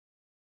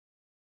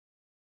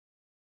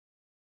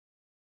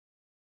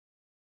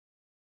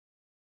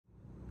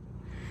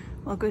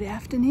Well, good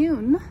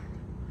afternoon.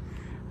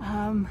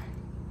 I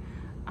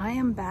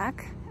am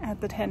back at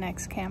the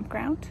Ten-X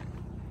Campground,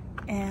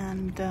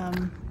 and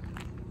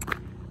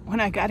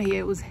when I got here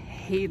it was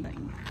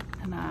hailing,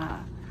 and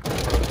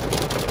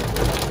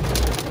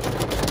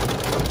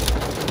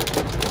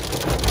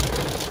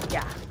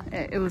yeah,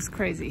 it was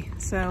crazy.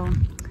 So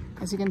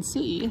as you can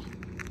see,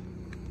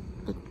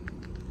 the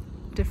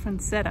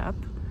different setup,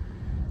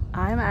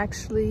 I'm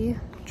actually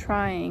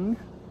trying,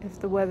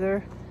 if the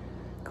weather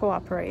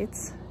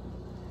cooperates,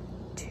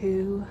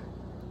 to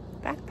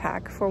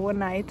backpack for one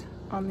night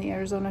on the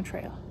Arizona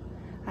Trail.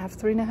 I have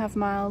 3.5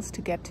 miles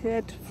to get to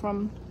it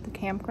from the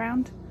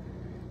campground,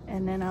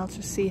 and then I'll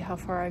just see how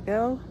far I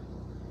go.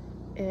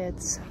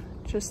 It's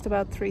just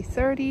about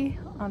 3:30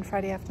 on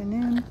Friday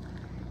afternoon,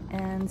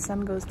 and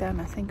sun goes down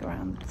I think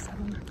around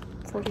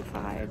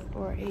 7:45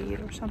 or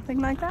 8 or something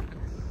like that.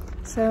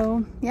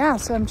 So yeah,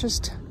 so I'm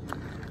just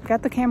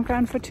got the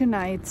campground for 2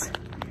 nights.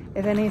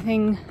 If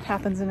anything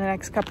happens in the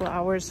next couple of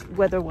hours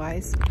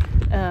weather-wise,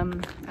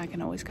 I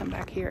can always come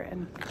back here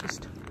and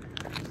just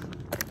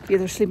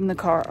either sleep in the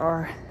car,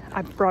 or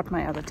I brought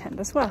my other tent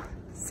as well.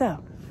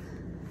 So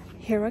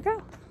here we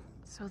go.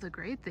 So the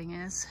great thing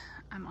is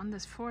I'm on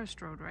this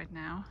forest road right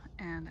now,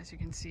 and as you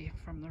can see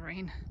from the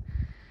rain,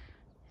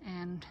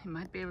 and you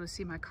might be able to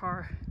see my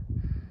car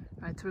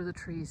right through the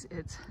trees.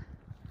 It's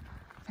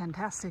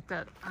fantastic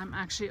that I'm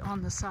actually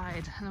on the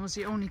side, and it was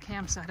the only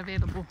campsite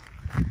available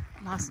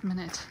last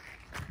minute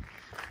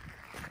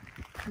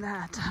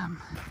that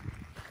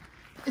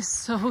is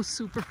so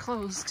super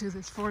close to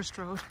this forest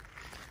road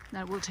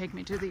that will take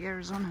me to the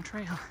Arizona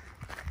Trail.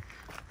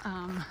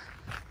 I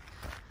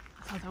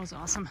thought that was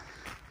awesome.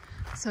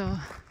 So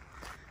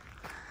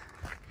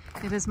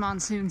it is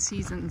monsoon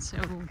season, so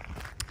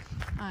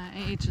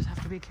I just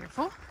have to be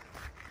careful,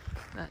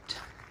 but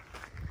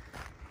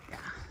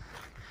yeah,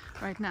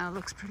 right now it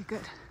looks pretty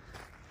good.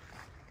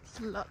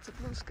 There's lots of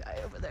blue sky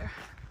over there.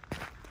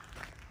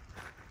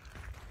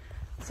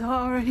 So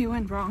I already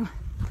went wrong.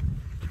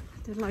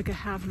 Did like a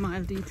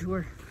half-mile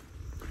detour.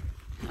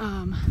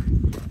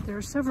 There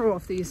are several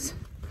of these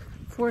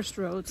forest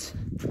roads.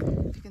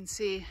 If you can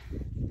see,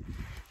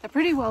 they're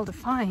pretty well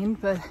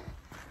defined, but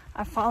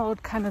I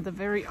followed kind of the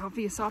very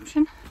obvious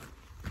option.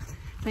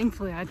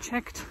 Thankfully I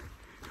checked,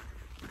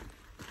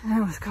 and I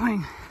was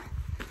going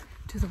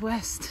to the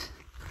west.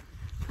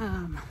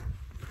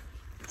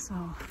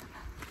 So,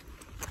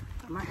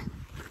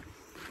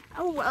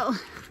 oh well.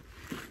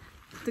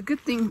 The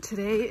good thing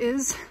today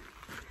is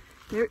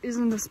there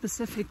isn't a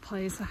specific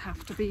place I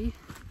have to be.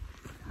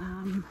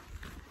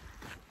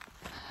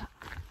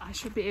 I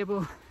should be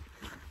able,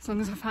 as long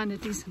as I find a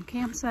decent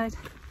campsite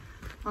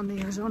on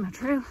the Arizona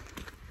Trail,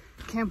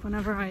 camp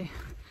whenever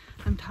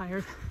I'm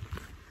tired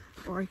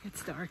or it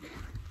gets dark.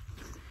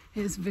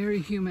 It is very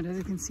humid, as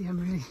you can see. I'm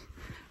really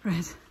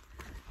red.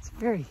 It's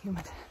very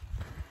humid,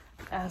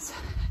 as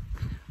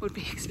would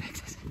be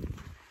expected.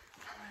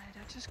 Alright,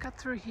 I just got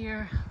through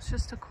here. It's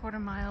just a 1/4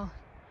 mile,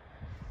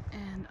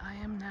 and I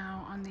am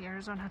now on the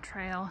Arizona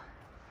Trail.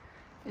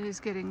 It is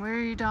getting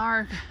very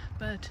dark,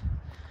 but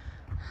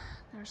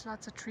there's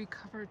lots of tree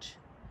coverage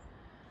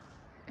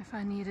if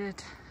I need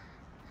it.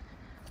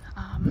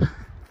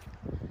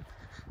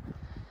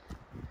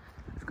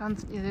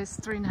 It is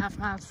 3.5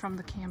 miles from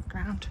the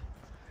campground,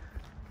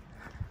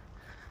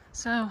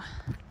 so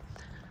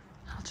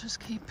I'll just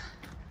keep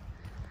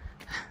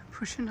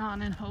pushing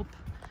on and hope.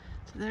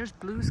 So there's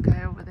blue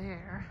sky over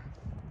there.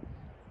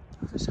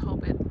 I'll just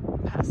hope it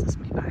passes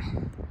me by.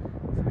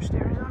 First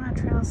Arizona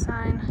Trail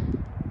sign.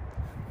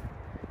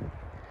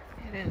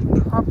 It is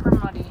proper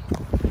muddy.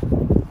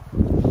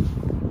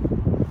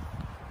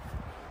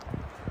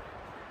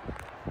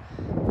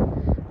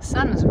 The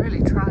sun is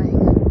really trying.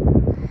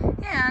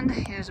 And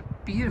here's a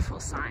beautiful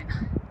sign.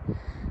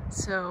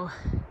 So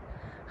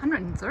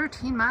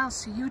 113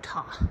 miles to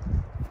Utah.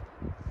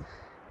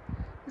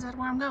 Is that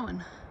where I'm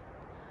going?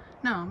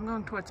 No, I'm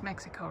going towards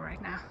Mexico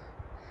right now.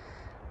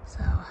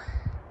 So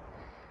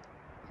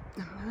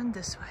I'm going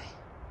this way.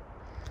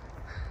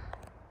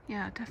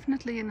 Yeah,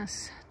 definitely an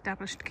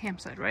established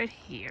campsite right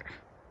here.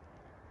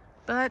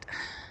 But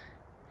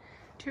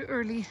too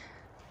early.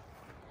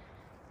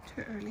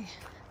 Too early.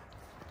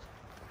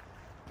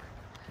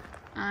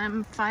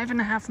 I'm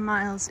 5.5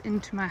 miles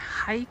into my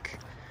hike,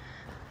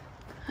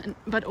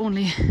 but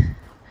only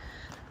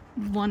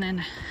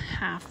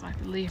 1.5, I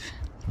believe,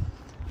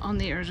 on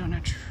the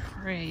Arizona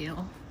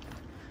Trail.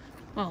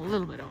 Well, a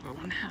little bit over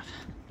 1.5.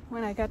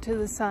 When I got to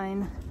the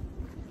sign,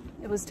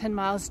 it was 10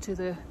 miles to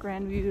the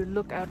Grandview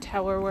Lookout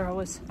Tower, where I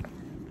was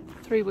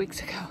 3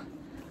 weeks ago,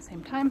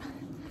 same time.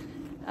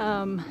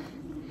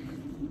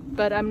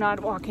 But I'm not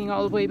walking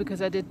all the way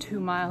because I did 2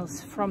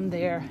 miles from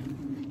there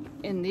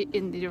in the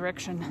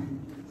direction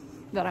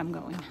that I'm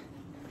going.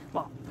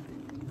 Well,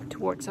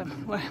 towards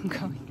where I'm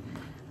going.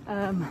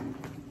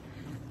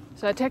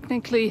 So I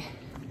technically,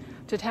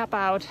 to tap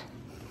out,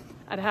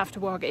 I'd have to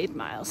walk 8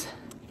 miles.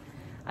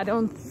 I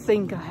don't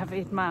think I have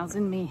 8 miles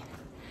in me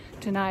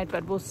tonight,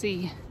 but we'll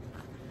see.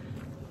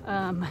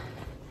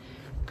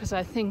 Because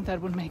I think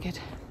that would make it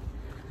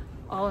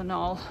all in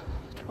all,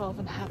 12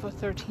 and a half or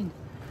 13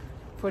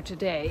 for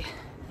today.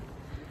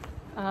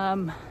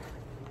 I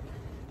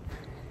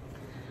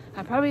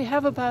probably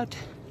have about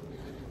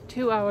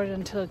 2 hours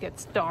until it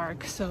gets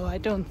dark, so I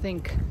don't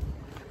think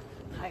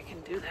I can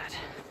do that.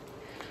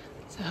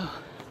 So,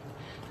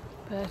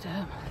 but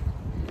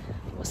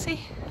we'll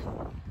see.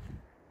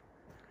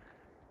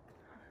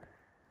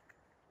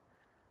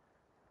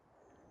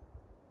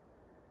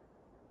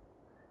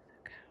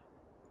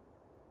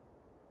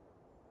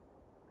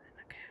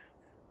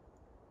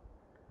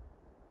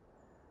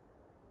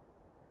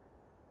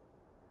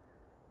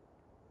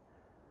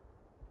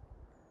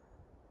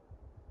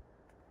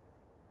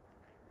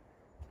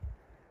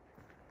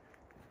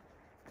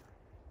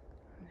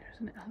 There's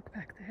an elk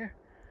back there.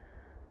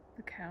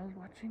 The cow's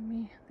watching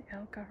me. The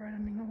elk are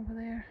running over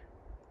there.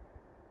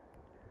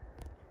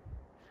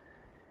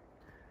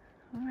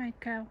 All right,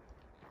 cow.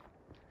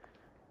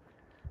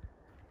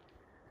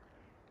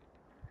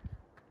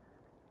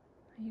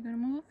 Are you gonna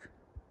move?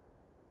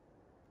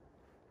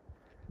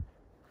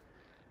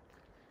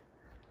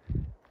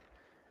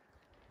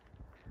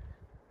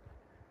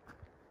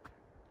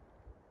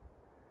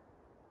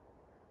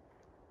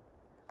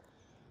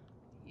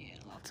 Yeah,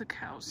 lots of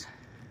cows.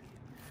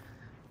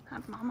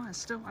 That mama is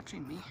still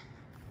watching me.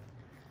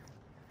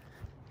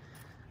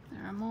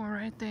 There are more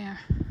right there.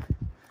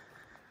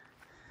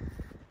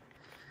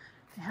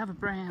 They have a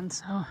brand,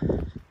 so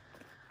there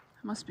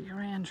must be a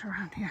ranch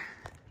around here.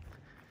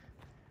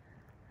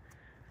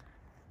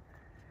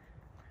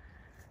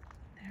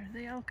 There's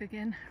the elk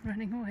again,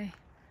 running away.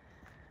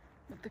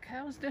 But the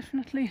cows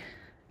definitely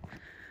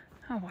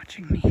are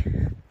watching me.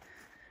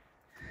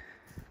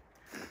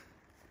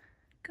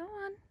 Go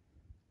on.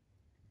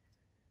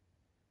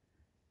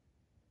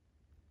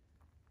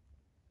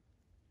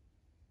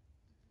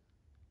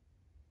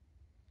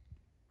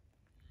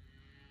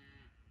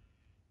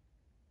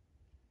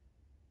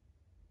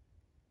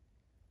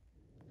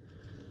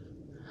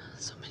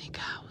 So many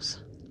cows.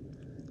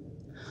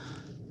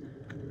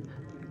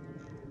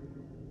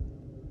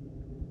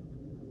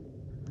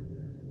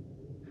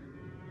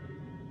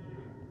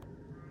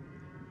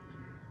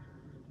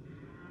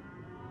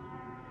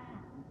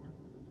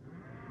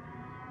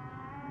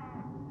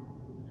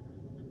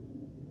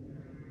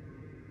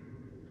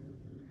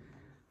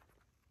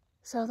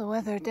 So the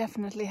weather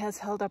definitely has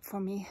held up for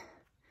me.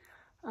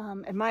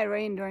 It might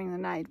rain during the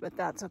night, but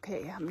that's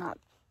okay. I'm not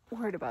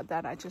worried about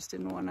that. I just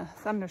didn't want a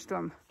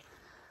thunderstorm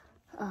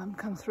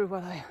come through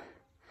while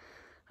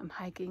I'm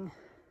hiking.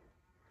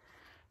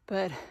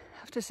 But I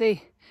have to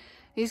say,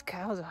 these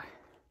cows are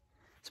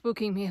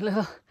spooking me a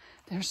little.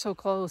 They're so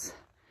close.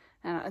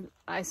 And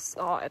I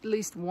saw at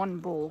least one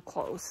bull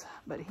close,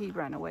 but he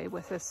ran away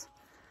with his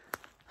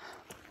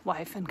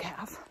wife and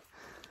calf.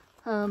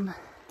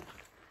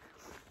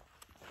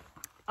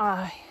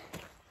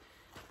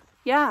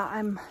 Yeah,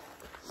 I'm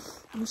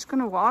just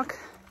gonna walk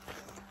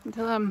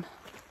until I'm,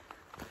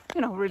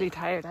 really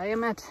tired. I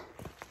am at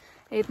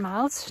 8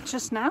 miles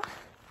just now,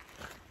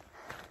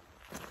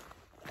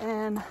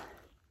 and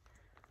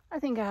I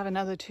think I have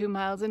another 2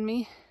 miles in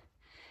me.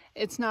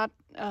 It's not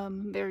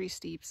very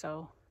steep,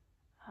 so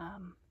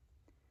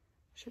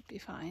should be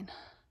fine.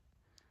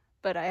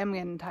 But I am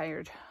getting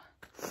tired.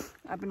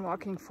 I've been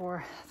walking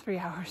for 3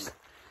 hours,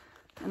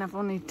 and I've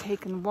only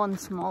taken one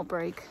small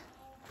break.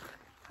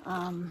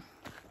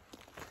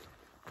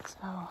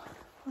 So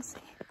we'll see.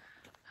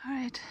 All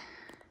right,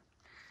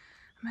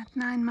 I'm at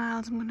 9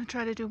 miles. I'm gonna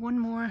try to do one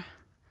more.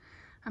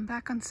 I'm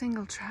back on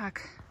single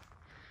track,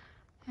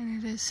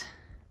 and it is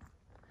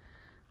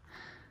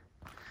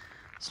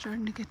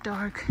starting to get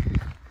dark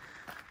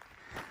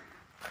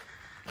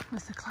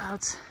with the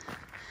clouds.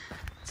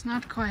 It's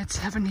not quite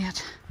 7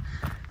 yet,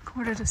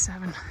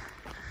 6:45.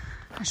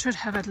 I should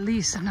have at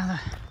least another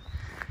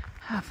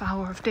half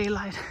hour of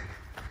daylight.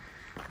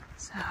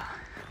 So,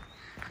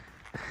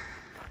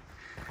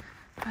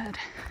 but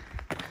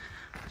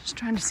I'm just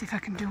trying to see if I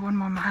can do one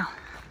more mile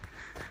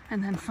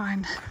and then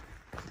find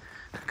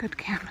a good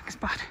camping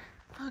spot.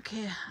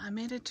 Okay, I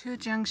made it to a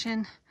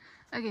junction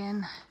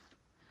again,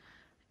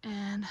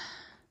 and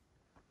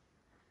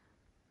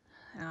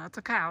there are lots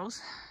of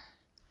cows,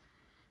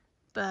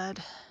 but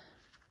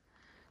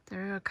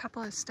there are a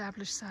couple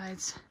established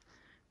sites.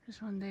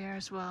 There's one there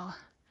as well.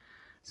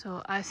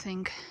 So I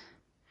think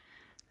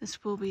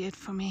this will be it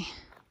for me.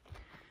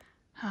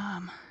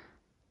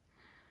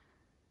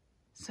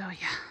 So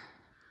yeah.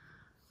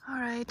 All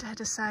right, I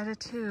decided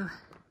to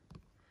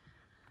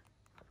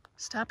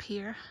stop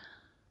here,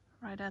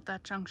 right at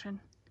that junction,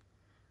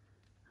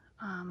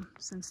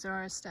 since there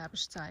are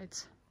established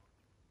sites.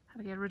 How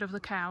to get rid of the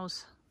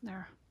cows.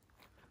 They're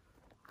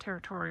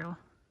territorial.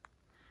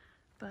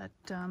 But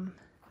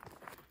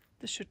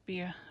this should be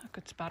a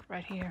good spot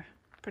right here.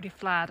 Pretty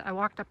flat. I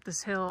walked up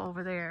this hill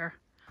over there.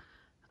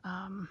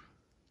 I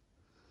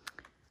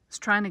was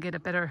trying to get a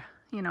better,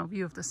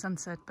 view of the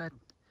sunset, but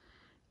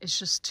it's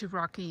just too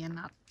rocky and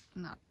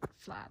not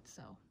flat,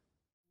 so.